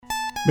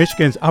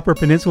Michigan's Upper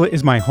Peninsula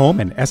is my home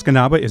and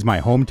Escanaba is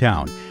my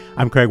hometown.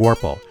 I'm Craig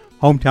Warple.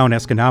 Hometown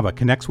Escanaba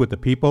connects with the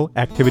people,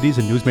 activities,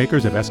 and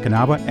newsmakers of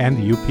Escanaba and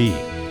the UP.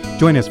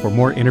 Join us for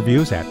more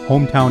interviews at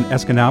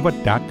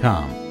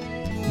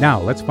hometownescanaba.com. Now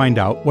let's find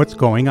out what's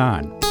going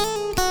on.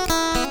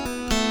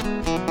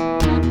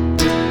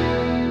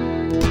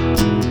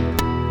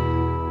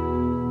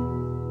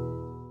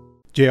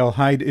 J.L.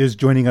 Hyde is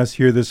joining us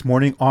here this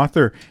morning.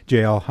 Author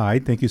J.L.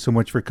 Hyde, thank you so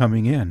much for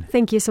coming in.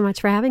 Thank you so much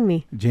for having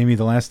me. Jamie,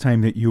 the last time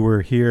that you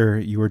were here,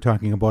 you were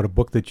talking about a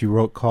book that you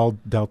wrote called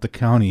Delta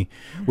County,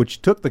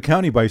 which took the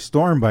county by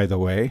storm, by the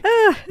way.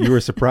 You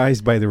were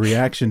surprised by the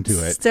reaction to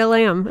it. Still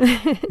am.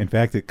 In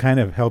fact, it kind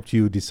of helped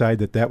you decide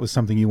that that was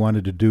something you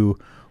wanted to do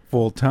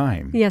full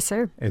time. Yes,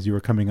 sir. As you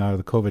were coming out of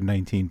the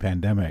COVID-19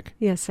 pandemic.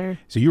 Yes, sir.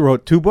 So you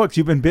wrote 2 books.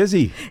 You've been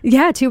busy.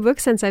 Yeah, 2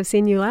 books since I've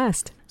seen you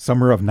last.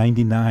 Summer of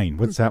 '99.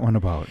 What's that one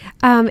about?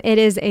 It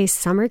is a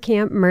summer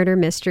camp murder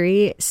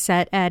mystery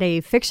set at a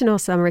fictional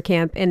summer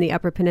camp in the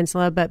Upper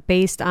Peninsula, but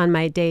based on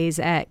my days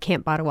at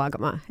Camp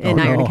Bottawagama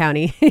in Iron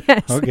County.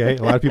 Yes. Okay.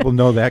 A lot of people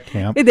know that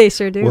camp. They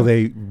sure do. Will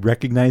they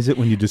recognize it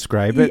when you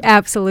describe it?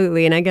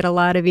 Absolutely. And I get a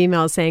lot of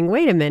emails saying,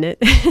 wait a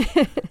minute.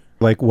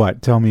 Like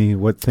what? Tell me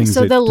what things.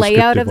 So the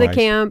layout of the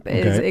camp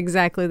is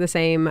exactly the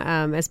same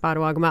as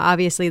Bottawagama.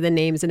 Obviously, the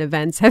names and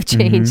events have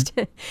changed.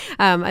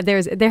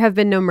 Mm-hmm. There have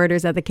been no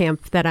murders at the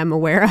camp that I'm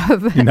aware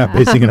of. You're not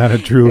basing it on a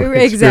true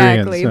experience.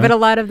 Exactly, huh? But a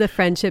lot of the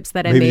friendships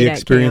that I made at camp. Maybe the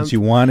experience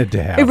you wanted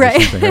to have. Right.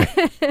 Or something,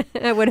 right?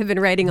 I would have been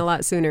writing a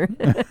lot sooner.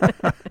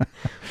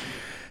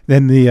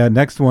 Then the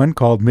next one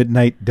called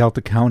Midnight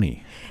Delta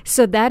County.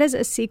 So that is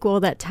a sequel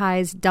that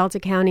ties Delta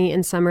County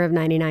and Summer of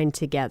 '99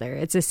 together.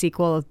 It's a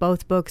sequel of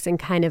both books and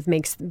kind of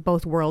makes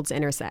both worlds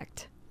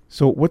intersect.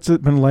 So what's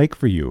it been like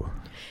for you?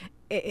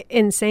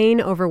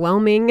 Insane,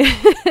 overwhelming,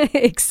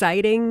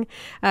 exciting,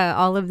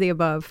 all of the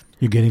above.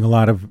 You're getting a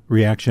lot of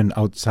reaction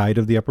outside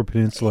of the Upper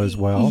Peninsula as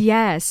well?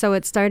 Yeah, so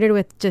it started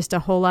with just a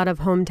whole lot of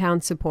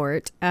hometown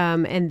support,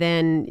 and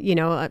then,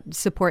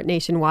 support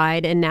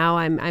nationwide, and now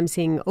I'm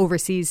seeing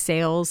overseas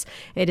sales.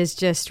 It is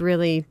just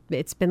really,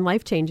 it's been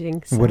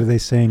life-changing. So. What are they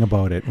saying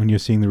about it when you're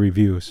seeing the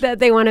reviews? That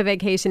they want a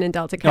vacation in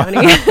Delta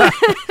County.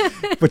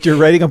 But you're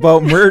writing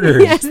about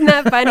murders. Yeah, isn't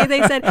that funny?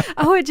 They said,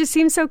 oh, it just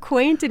seems so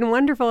quaint and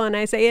wonderful, and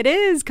I say, it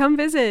is. Come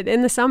visit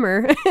in the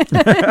summer.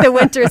 The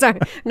winters are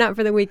not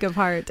for the weak of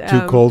heart.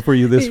 Too cold for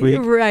you this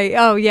week? Right.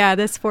 Oh, yeah.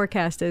 This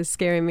forecast is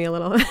scaring me a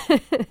little.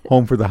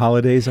 Home for the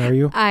holidays, are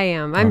you? I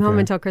am. I'm home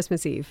until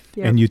Christmas Eve.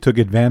 Yep. And you took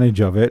advantage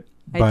of it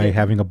by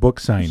having a book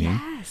signing.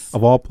 Yes.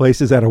 Of all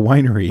places at a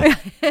winery.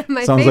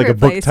 Sounds like a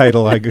book place.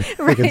 title. I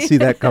Right. can see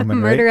that coming,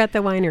 Murder right? at the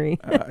winery.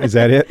 Is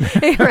that it?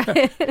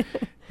 Right.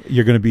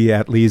 You're going to be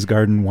at Lee's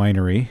Garden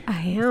Winery.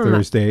 I am.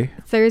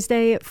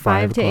 Thursday,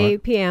 5 to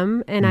 8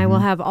 p.m. And I will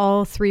have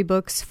all 3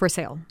 books for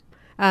sale.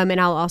 And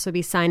I'll also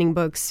be signing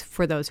books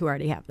for those who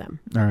already have them.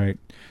 All right.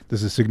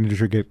 Does the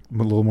signature get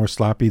a little more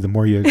sloppy the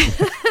more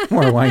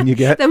more wine you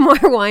get? The more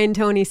wine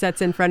Tony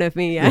sets in front of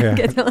me,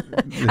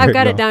 I've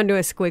got it down to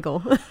a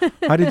squiggle.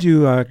 How did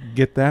you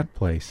get that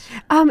place?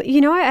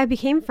 I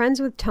became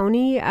friends with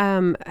Tony.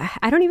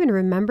 I don't even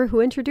remember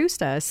who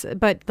introduced us,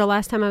 but the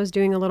last time I was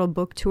doing a little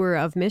book tour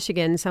of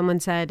Michigan, someone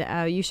said,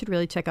 you should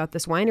really check out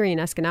this winery in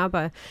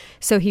Escanaba.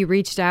 So he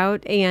reached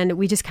out and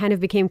we just kind of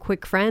became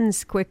quick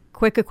friends,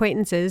 quick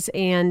acquaintances.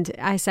 And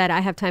I said, I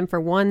have time for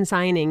one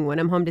signing when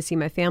I'm home to see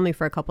my family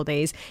for a couple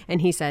days.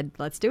 And he said,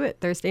 let's do it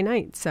Thursday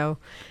night. So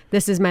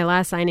this is my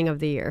last signing of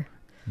the year.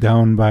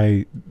 Down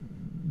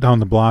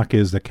the block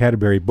is the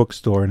Cadbury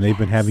bookstore, and they've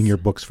been having your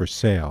books for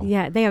sale.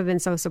 Yeah, they have been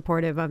so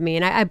supportive of me,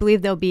 and I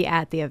believe they'll be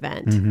at the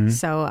event. Mm-hmm.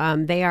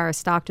 So they are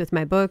stocked with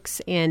my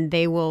books, and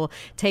they will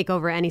take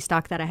over any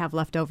stock that I have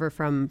left over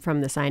from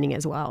the signing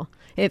as well,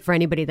 for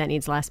anybody that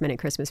needs last-minute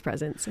Christmas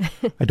presents.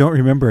 I don't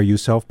remember. Are you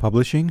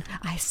self-publishing?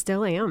 I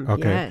still am.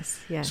 Okay.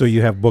 Yes. So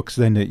you have books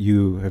then that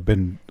you have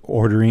been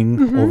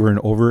ordering over and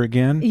over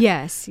again?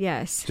 Yes.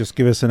 Just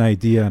give us an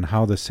idea on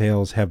how the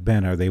sales have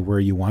been. Are they where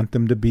you want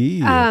them to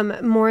be?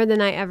 More than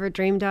I ever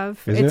dreamed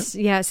of. Is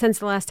it? Yeah, since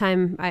the last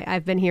time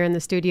I've been here in the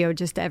studio,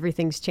 just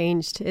everything's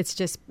changed. It's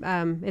just,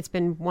 it's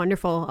been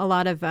wonderful. A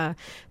lot of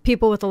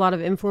people with a lot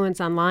of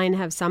influence online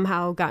have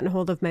somehow gotten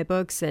hold of my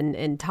books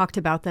and talked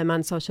about them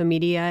on social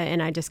media,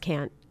 and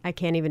I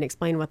can't even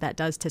explain what that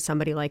does to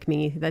somebody like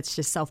me that's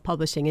just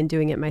self-publishing and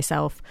doing it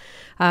myself.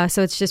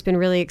 So it's just been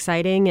really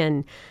exciting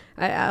and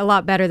a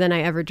lot better than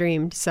I ever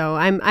dreamed. So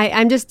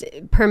I'm just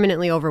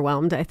permanently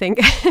overwhelmed. I think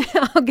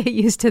I'll get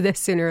used to this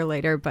sooner or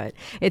later, but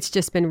it's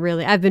just been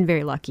I've been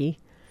very lucky.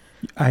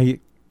 I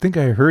think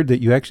I heard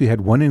that you actually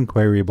had one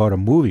inquiry about a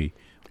movie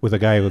with a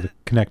guy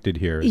connected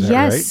here. Is that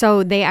right? Yes,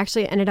 so they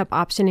actually ended up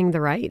optioning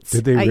the rights.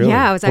 Did they really?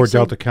 Yeah, I was for actually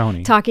Delta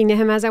County. Talking to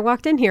him as I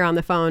walked in here on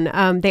the phone.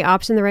 They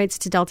optioned the rights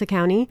to Delta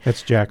County.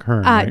 That's Jack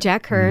Hearn, right?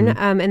 Jack Hearn,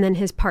 and then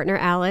his partner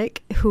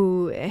Alec,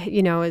 who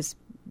is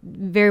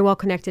very well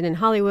connected in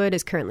Hollywood,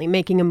 is currently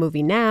making a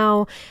movie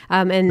now.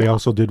 And they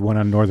also did one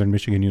on Northern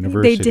Michigan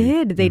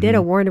University. They did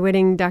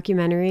award-winning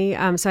documentary.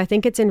 So I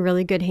think it's in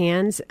really good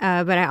hands.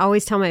 But I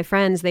always tell my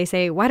friends, they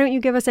say, why don't you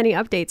give us any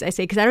updates? I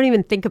say, because I don't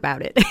even think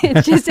about it.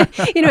 It's just,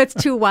 it's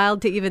too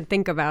wild to even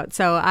think about.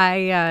 So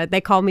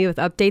they call me with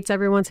updates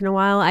every once in a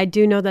while. I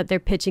do know that they're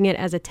pitching it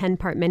as a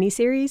 10-part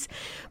miniseries,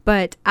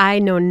 but I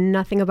know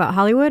nothing about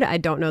Hollywood. I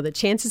don't know the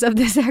chances of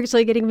this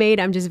actually getting made.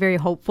 I'm just very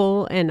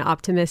hopeful and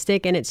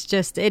optimistic, and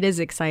it is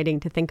exciting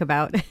to think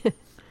about.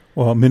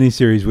 Well, a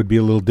miniseries would be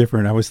a little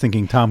different. I was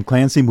thinking Tom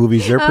Clancy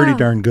movies, they're pretty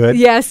darn good.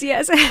 Yes.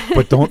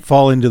 But don't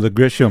fall into the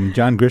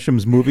John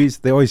Grisham's movies.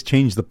 They always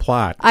change the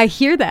plot. I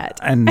hear that.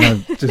 And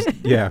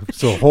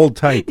so hold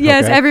tight.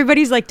 Yes, okay?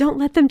 Everybody's like, don't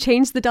let them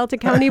change the Delta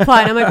County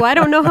plot. I'm like, well, I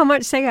don't know how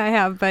much say I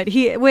have, but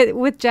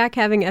with Jack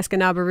having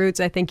Escanaba roots,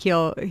 I think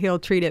he'll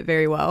treat it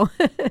very well.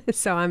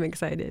 So I'm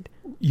excited.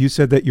 You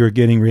said that you're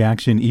getting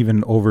reaction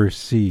even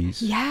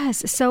overseas.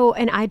 Yes. So,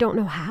 and I don't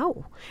know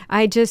how.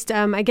 I just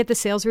I get the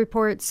sales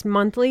reports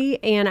monthly,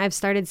 and I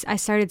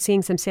started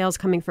seeing some sales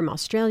coming from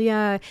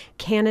Australia,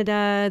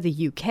 Canada,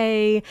 the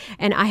UK,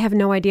 and I have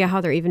no idea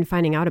how they're even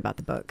finding out about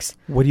the books.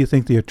 What do you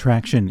think the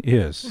attraction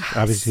is?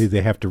 Obviously,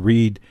 they have to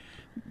read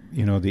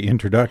the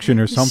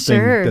introduction or something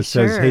that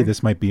says, hey,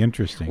 this might be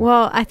interesting.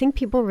 Well, I think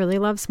people really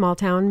love small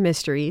town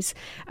mysteries.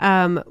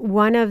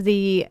 One of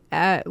the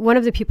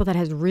people that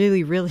has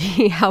really,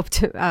 really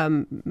helped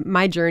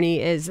my journey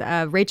is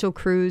Rachel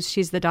Cruz.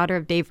 She's the daughter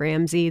of Dave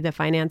Ramsey, the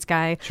finance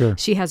guy. Sure.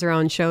 She has her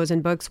own shows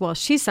and books. Well,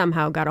 she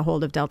somehow got a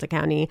hold of Delta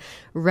County,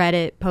 read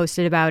it,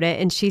 posted about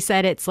it, and she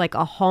said it's like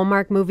a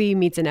Hallmark movie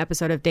meets an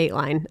episode of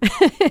Dateline.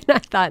 And I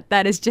thought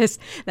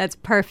that's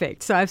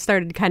perfect. So I've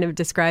started kind of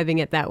describing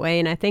it that way,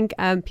 and I think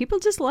people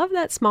just love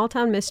that small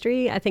town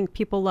mystery. I think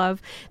people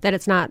love that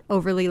it's not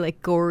overly like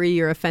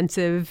gory or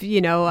offensive.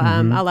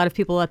 A lot of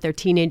people let their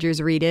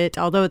teenagers read it.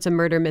 Although it's a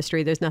murder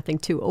mystery, there's nothing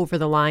too over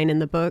the line in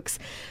the books.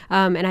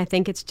 And I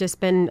think it's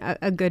just been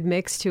a good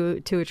mix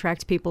to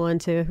attract people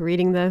into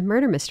reading the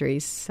murder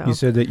mysteries. So you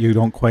said that you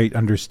don't quite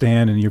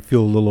understand and you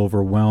feel a little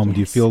overwhelmed. Yes. Do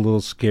you feel a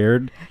little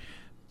scared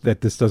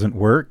that this doesn't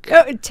work?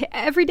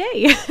 Every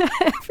day.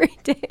 Every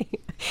day.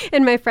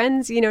 And my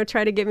friends,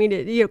 try to get me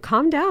to,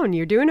 calm down.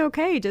 You're doing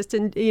okay. Just,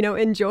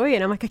 enjoy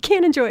it. I'm like, I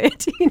can't enjoy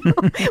it.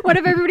 What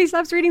if everybody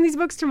stops reading these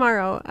books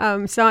tomorrow?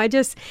 So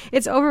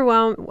it's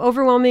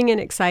overwhelming and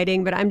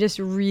exciting, but I'm just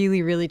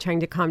really, really trying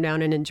to calm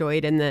down and enjoy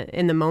it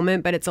in the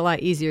moment. But it's a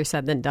lot easier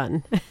said than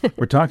done.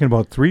 We're talking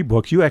about 3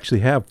 books. You actually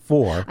have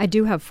 4. I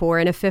do have 4,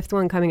 and a 5th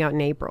one coming out in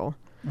April.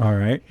 All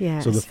right.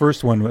 Yes. So the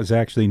first one was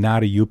actually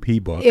not a UP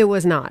book. It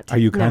was not. Are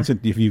you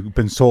constant? Have you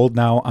been sold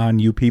now on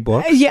UP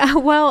books? Yeah.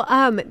 Well,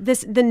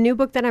 the new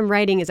book that I'm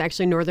writing is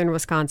actually Northern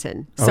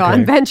Wisconsin. So okay.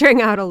 I'm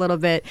venturing out a little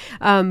bit.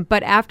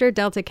 But after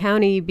Delta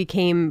County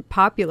became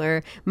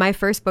popular, my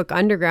first book,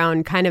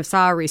 Underground, kind of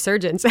saw a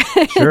resurgence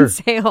in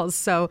sales.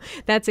 So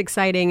that's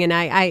exciting.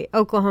 And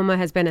Oklahoma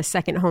has been a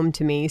second home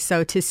to me.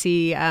 So to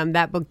see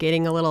that book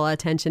getting a little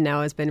attention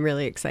now has been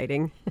really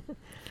exciting.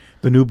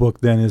 The new book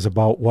then is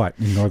about what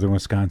in northern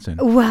Wisconsin?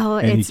 Well,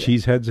 any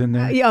cheeseheads in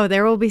there?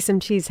 There will be some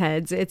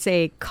cheeseheads. It's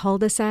a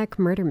cul-de-sac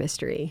murder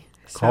mystery.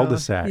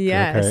 Cul-de-sac.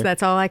 Yes, okay.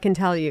 That's all I can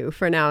tell you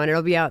for now, and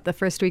it'll be out the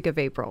first week of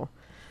April.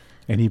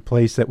 Any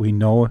place that we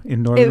know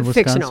in northern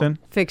Wisconsin?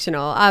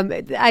 Fictional.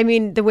 I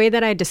mean, the way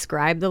that I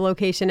describe the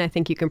location, I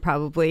think you can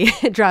probably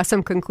draw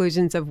some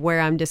conclusions of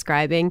where I'm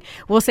describing.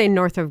 We'll say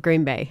north of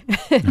Green Bay,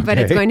 but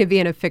it's going to be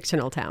in a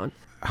fictional town.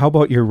 How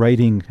about your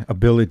writing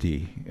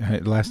ability?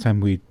 Last time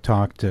we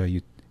talked,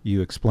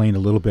 you explained a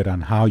little bit on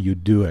how you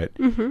do it.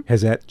 Mm-hmm.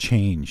 Has that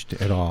changed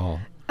at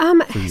all?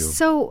 For you?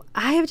 So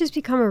I have just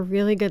become a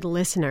really good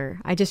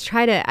listener. I just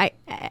try to,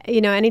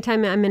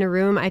 anytime I'm in a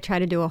room, I try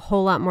to do a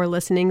whole lot more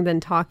listening than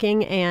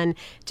talking, and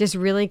just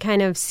really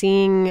kind of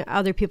seeing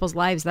other people's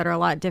lives that are a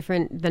lot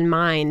different than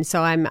mine.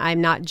 So I'm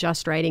not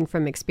just writing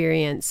from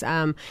experience.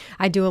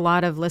 I do a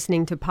lot of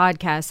listening to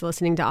podcasts,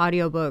 listening to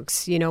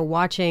audiobooks,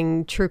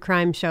 watching true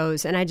crime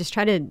shows, and I just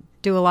try to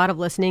do a lot of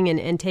listening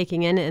and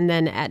taking in. And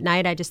then at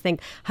night, I just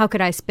think, how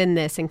could I spin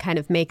this and kind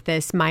of make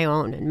this my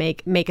own and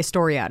make a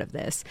story out of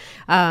this?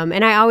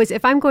 And I always,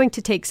 if I'm going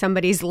to take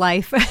somebody's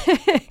life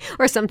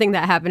or something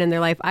that happened in their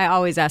life, I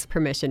always ask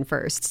permission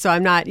first. So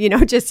I'm not,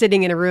 just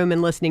sitting in a room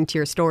and listening to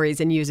your stories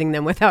and using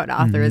them without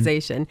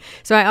authorization.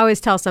 Mm-hmm. So I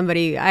always tell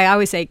somebody, I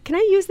always say, can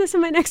I use this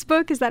in my next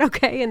book? Is that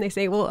okay? And they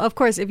say, well, of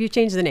course, if you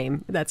change the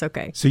name, that's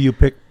okay. So you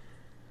pick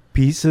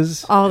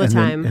pieces all the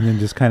time and then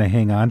just kind of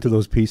hang on to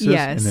those pieces.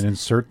 Yes. And then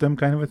insert them,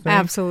 kind of a thing.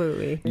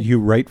 Absolutely. You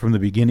write from the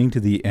beginning to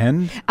the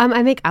end?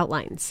 I make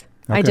outlines.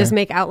 Okay. I just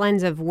make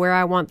outlines of where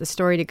I want the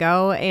story to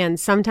go, and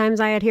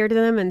sometimes I adhere to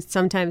them, and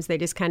sometimes they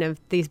just kind of,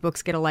 these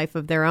books get a life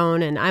of their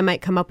own, and I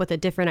might come up with a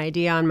different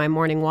idea on my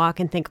morning walk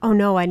and think, oh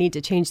no, I need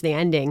to change the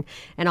ending,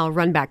 and I'll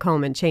run back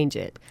home and change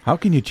it. How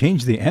can you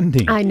change the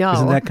ending? I know.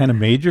 Isn't that kind of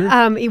major?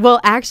 Well,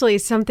 actually,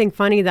 something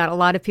funny that a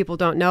lot of people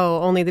don't know,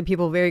 only the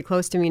people very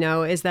close to me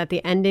know, is that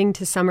the ending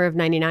to Summer of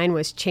 '99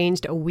 was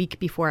changed a week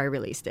before I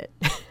released it.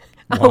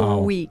 a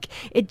week.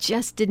 It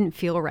just didn't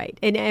feel right.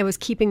 And it was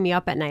keeping me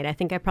up at night. I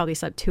think I probably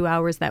slept 2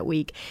 hours that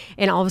week.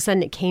 And all of a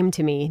sudden it came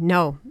to me,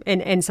 no.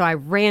 And so I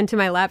ran to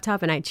my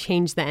laptop and I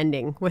changed the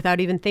ending without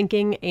even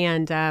thinking.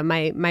 And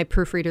my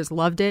proofreaders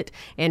loved it.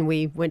 And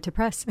we went to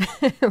press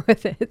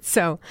with it.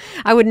 So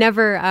I would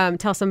never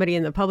tell somebody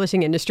in the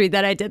publishing industry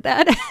that I did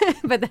that.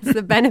 But that's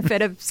the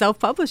benefit of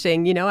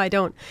self-publishing. You know, I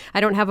don't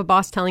have a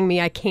boss telling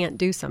me I can't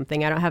do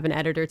something. I don't have an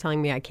editor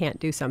telling me I can't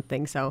do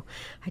something. So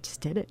I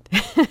just did it.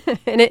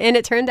 and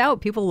it turned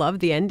out people love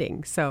the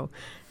ending. So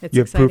it's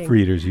You have exciting.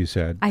 proofreaders, you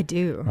said. I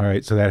do. All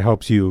right. So that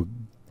helps you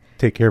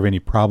take care of any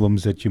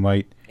problems that you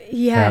might have.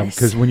 Yes.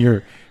 Because when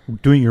you're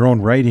doing your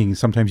own writing,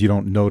 sometimes you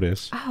don't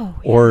notice. Oh,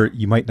 yeah. Or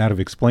you might not have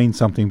explained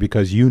something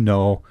because you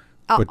know,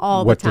 but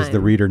all the what does the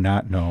time. reader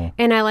not know?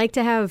 And I like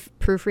to have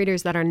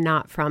proofreaders that are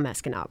not from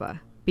Escanaba,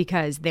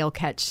 because they'll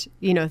catch,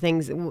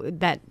 things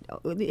that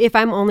if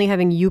I'm only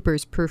having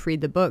Yoopers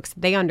proofread the books,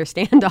 they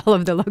understand all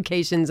of the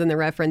locations and the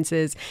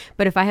references.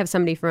 But if I have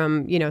somebody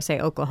from, say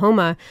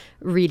Oklahoma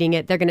reading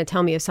it, they're going to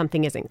tell me if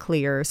something isn't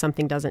clear or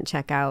something doesn't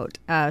check out.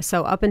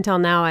 So up until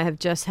now, I have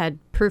just had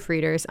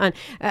proofreaders,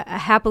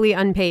 happily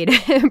unpaid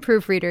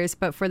proofreaders.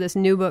 But for this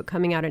new book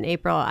coming out in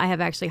April, I have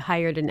actually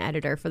hired an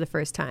editor for the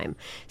first time.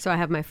 So I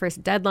have my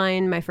first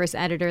deadline, my first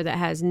editor that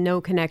has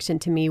no connection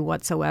to me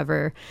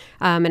whatsoever.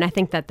 And I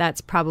think that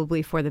that's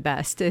probably for the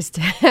best, is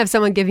to have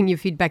someone giving you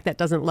feedback that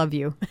doesn't love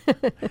you.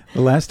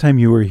 The last time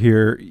you were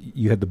here,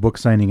 you had the book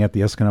signing at the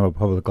Escanaba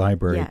Public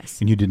Library. Yes.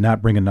 And you did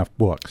not bring enough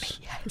books.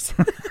 Yes.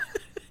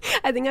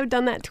 I think I've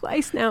done that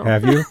twice now.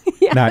 Have you?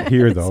 Yes. Not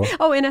here, though.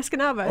 Oh, in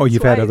Escanaba. Oh,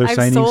 you've had other I've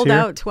signings sold here?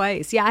 out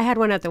twice. Yeah, I had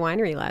one at the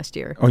winery last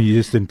year. Oh, you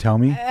just didn't tell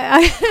me?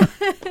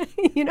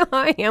 You know how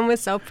I am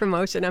with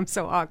self-promotion. I'm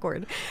so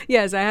awkward.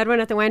 Yes, I had one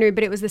at the winery,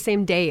 but it was the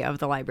same day of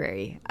the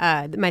library,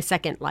 my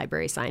second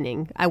library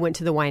signing. I went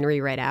to the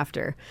winery right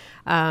after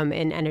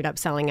and ended up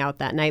selling out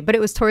that night. But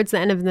it was towards the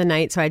end of the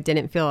night, so I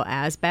didn't feel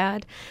as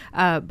bad.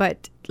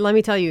 But let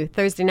me tell you,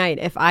 Thursday night,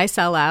 if I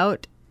sell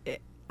out,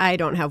 I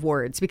don't have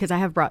words, because I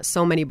have brought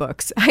so many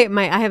books. I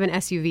have an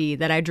SUV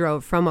that I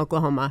drove from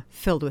Oklahoma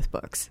filled with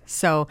books.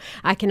 So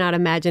I cannot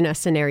imagine a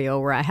scenario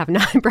where I have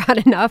not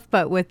brought enough.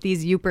 But with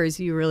these Yoopers,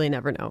 you really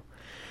never know.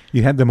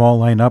 You had them all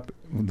line up,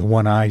 the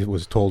one I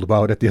was told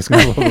about at the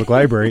Escanaba Public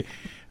Library,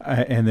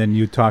 and then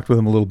you talked with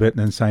them a little bit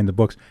and then signed the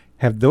books.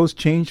 Have those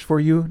changed for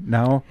you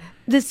now?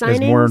 The signings, as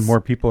more and more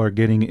people are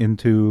getting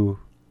into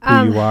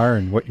who you are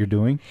and what you're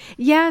doing?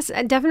 Yes,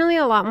 definitely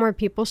a lot more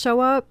people show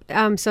up.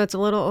 So it's a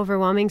little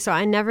overwhelming. So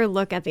I never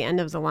look at the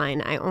end of the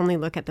line. I only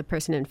look at the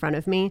person in front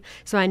of me.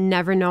 So I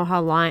never know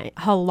how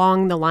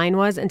long the line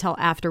was until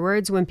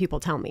afterwards when people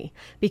tell me,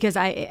 because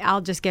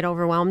I'll just get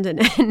overwhelmed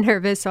and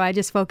nervous. So I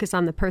just focus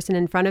on the person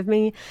in front of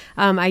me.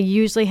 I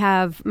usually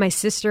have my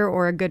sister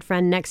or a good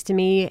friend next to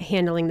me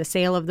handling the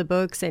sale of the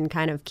books and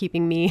kind of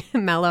keeping me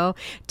mellow.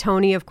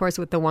 Tony, of course,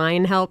 with the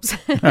wine helps.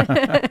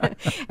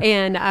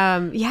 And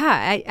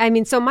I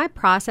mean, so my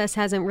process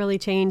hasn't really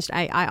changed.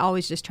 I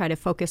always just try to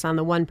focus on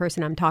the one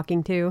person I'm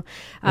talking to.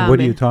 What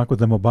do you talk with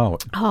them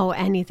about? Oh,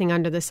 anything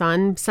under the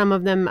sun. Some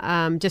of them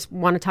just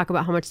want to talk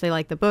about how much they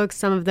like the books.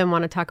 Some of them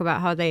want to talk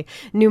about how they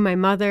knew my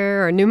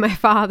mother or knew my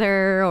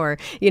father, or,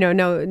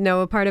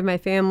 know a part of my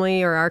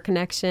family or our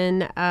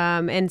connection.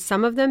 And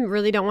some of them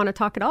really don't want to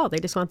talk at all. They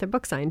just want their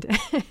book signed.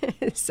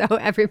 So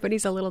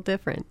everybody's a little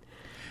different.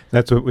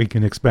 That's what we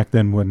can expect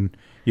then when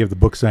you have the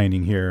book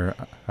signing here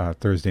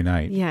Thursday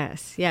night.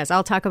 Yes.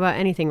 I'll talk about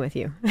anything with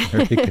you.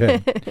 Very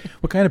good.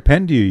 What kind of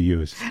pen do you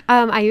use?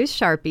 I use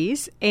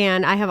Sharpies,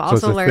 and I have also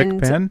it's a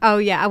learned. thick pen? Oh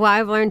yeah, well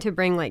I've learned to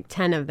bring like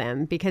 10 of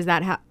them, because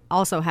that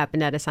also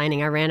happened at a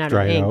signing. I ran out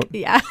Dry of ink. out.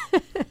 Yeah.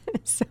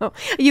 So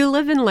you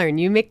live and learn.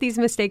 You make these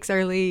mistakes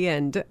early,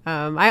 and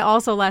I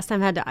also last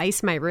time had to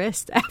ice my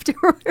wrist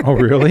afterwards. Oh,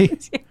 really?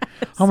 Yes.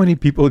 How many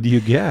people do you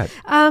get?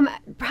 Probably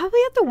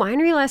at the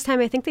winery last time,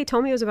 I think they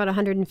told me it was about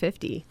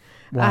 150.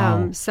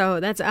 Wow. So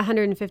that's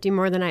 150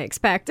 more than I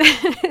expect.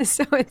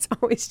 So it's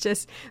always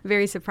just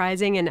very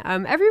surprising. And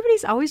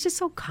everybody's always just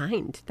so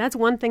kind. That's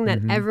one thing that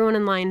everyone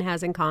in line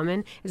has in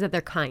common, is that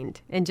they're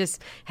kind and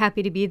just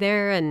happy to be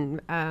there.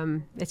 And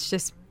it's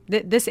just,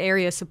 this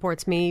area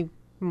supports me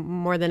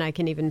more than I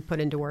can even put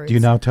into words. Do you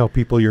now tell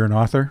people you're an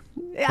author?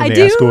 I They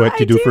do. ask what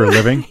you do for a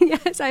living?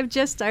 Yes, I've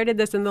just started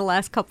this in the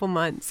last couple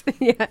months.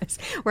 Yes,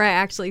 where I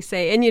actually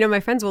say, and my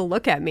friends will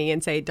look at me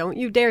and say, "Don't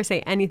you dare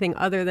say anything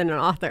other than an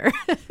author."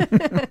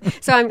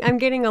 So I'm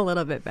getting a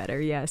little bit better.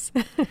 Yes.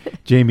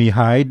 Jamie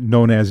Hyde,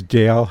 known as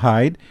J.L.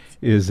 Hyde,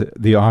 is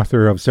the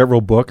author of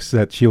several books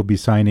that she'll be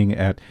signing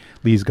at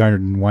Lee's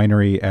Garden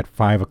Winery at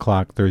 5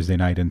 o'clock Thursday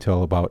night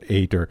until about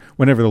 8, or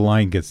whenever the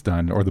line gets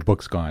done or the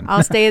book's gone.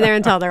 I'll stay there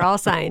until they're all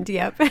signed.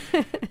 Yep.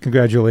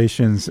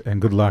 Congratulations and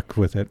good luck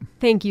with it.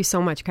 Thank you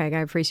so much, Craig.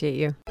 I appreciate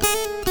you.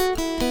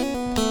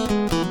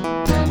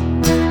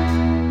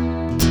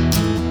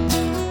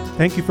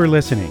 Thank you for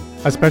listening.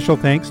 A special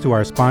thanks to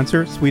our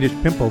sponsor,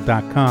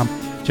 SwedishPimple.com.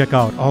 Check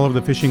out all of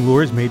the fishing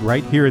lures made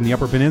right here in the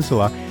Upper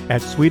Peninsula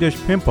at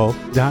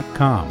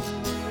SwedishPimple.com.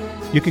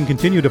 You can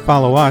continue to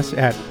follow us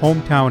at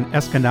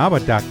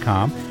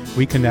HometownEscanaba.com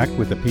we connect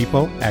with the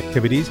people,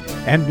 activities,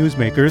 and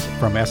newsmakers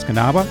from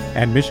Escanaba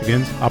and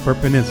Michigan's Upper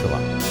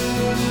Peninsula.